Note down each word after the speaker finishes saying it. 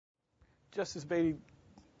Justice Beatty,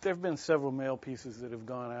 there have been several mail pieces that have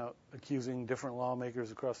gone out accusing different lawmakers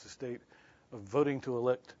across the state of voting to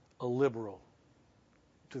elect a liberal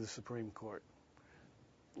to the Supreme Court.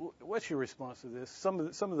 What's your response to this? Some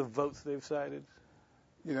of the votes they've cited?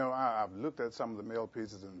 You know, I've looked at some of the mail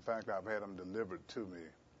pieces, and in fact, I've had them delivered to me.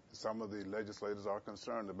 Some of the legislators are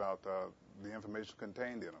concerned about the information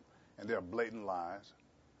contained in them, and they are blatant lies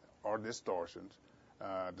or distortions,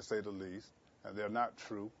 to say the least. And they're not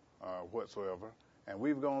true whatsoever. And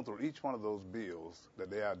we've gone through each one of those bills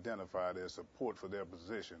that they identified as support for their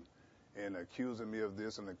position in accusing me of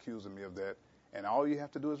this and accusing me of that. And all you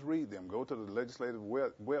have to do is read them. Go to the legislative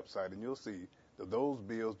website, and you'll see that those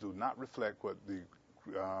bills do not reflect what the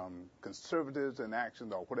conservatives in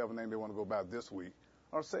action, or whatever name they want to go by this week,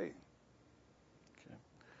 are saying.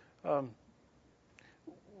 Okay.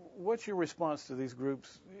 What's your response to these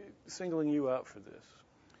groups singling you out for this?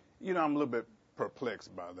 You know, I'm a little bit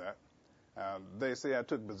perplexed by that. They say I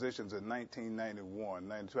took positions in 1991,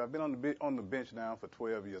 92. I've been on the bench now for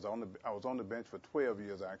 12 years. I was on the bench for 12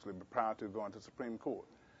 years, actually, prior to going to the Supreme Court.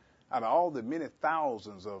 Out of all the many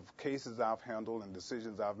thousands of cases I've handled and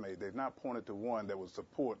decisions I've made, they've not pointed to one that would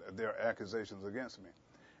support their accusations against me.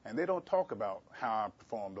 And they don't talk about how I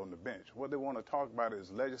performed on the bench. What they want to talk about is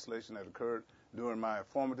legislation that occurred during my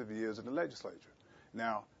formative years in the legislature.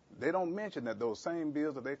 Now, they don't mention that those same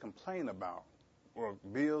bills that they complain about were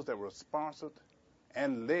bills that were sponsored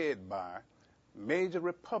and led by major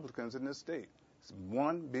Republicans in this state.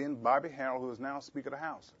 One being Bobby Harrell, who is now Speaker of the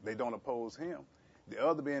House. They don't oppose him. The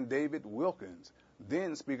other being David Wilkins,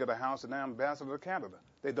 then Speaker of the House and now Ambassador to Canada.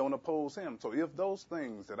 They don't oppose him. So if those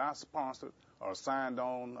things that I sponsored or signed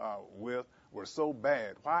on with were so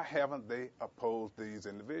bad, why haven't they opposed these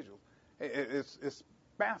individuals? It's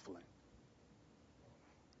baffling.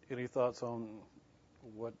 Any thoughts on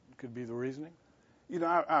what could be the reasoning? You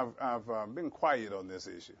know, I've been quiet on this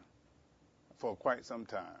issue for quite some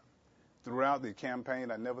time. Throughout the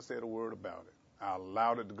campaign, I never said a word about it. I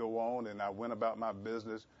allowed it to go on, and I went about my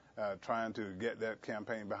business trying to get that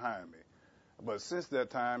campaign behind me. But since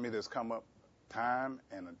that time, it has come up time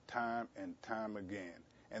and time again.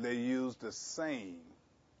 And they use the same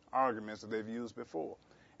arguments that they've used before,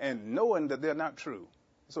 and knowing that they're not true.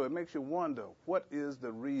 So it makes you wonder, what is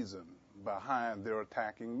the reason behind their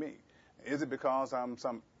attacking me? Is it because I'm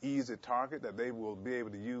some easy target that they will be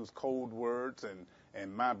able to use code words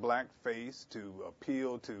and my black face to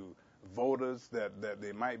appeal to voters that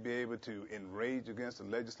they might be able to enrage against the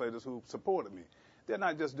legislators who supported me? They're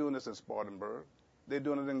not just doing this in Spartanburg. They're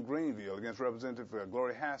doing it in Greenville against Representative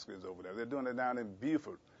Gloria Haskins over there. They're doing it down in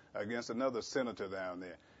Beaufort against another senator down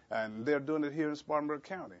there. And they're doing it here in Spartanburg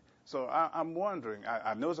County. So I'm wondering,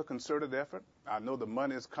 I know it's a concerted effort. I know the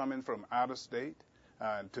money is coming from out of state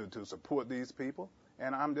to support these people.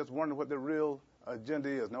 And I'm just wondering what their real agenda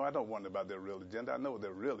is. No, I don't wonder about their real agenda. I know what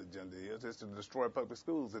their real agenda is. It's to destroy public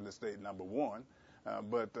schools in the state, number one.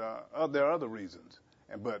 But there are other reasons.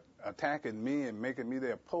 But attacking me and making me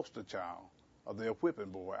their poster child or their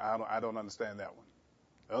whipping boy, I don't understand that one.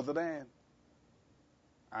 Other than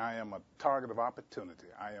I am a target of opportunity.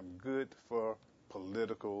 I am good for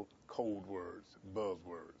political code words,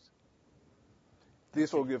 buzzwords.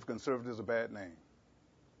 These will give conservatives a bad name.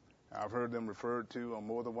 I've heard them referred to on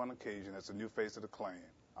more than one occasion as the new face of the Klan.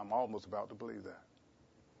 I'm almost about to believe that.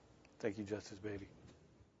 Thank you, Justice Beatty.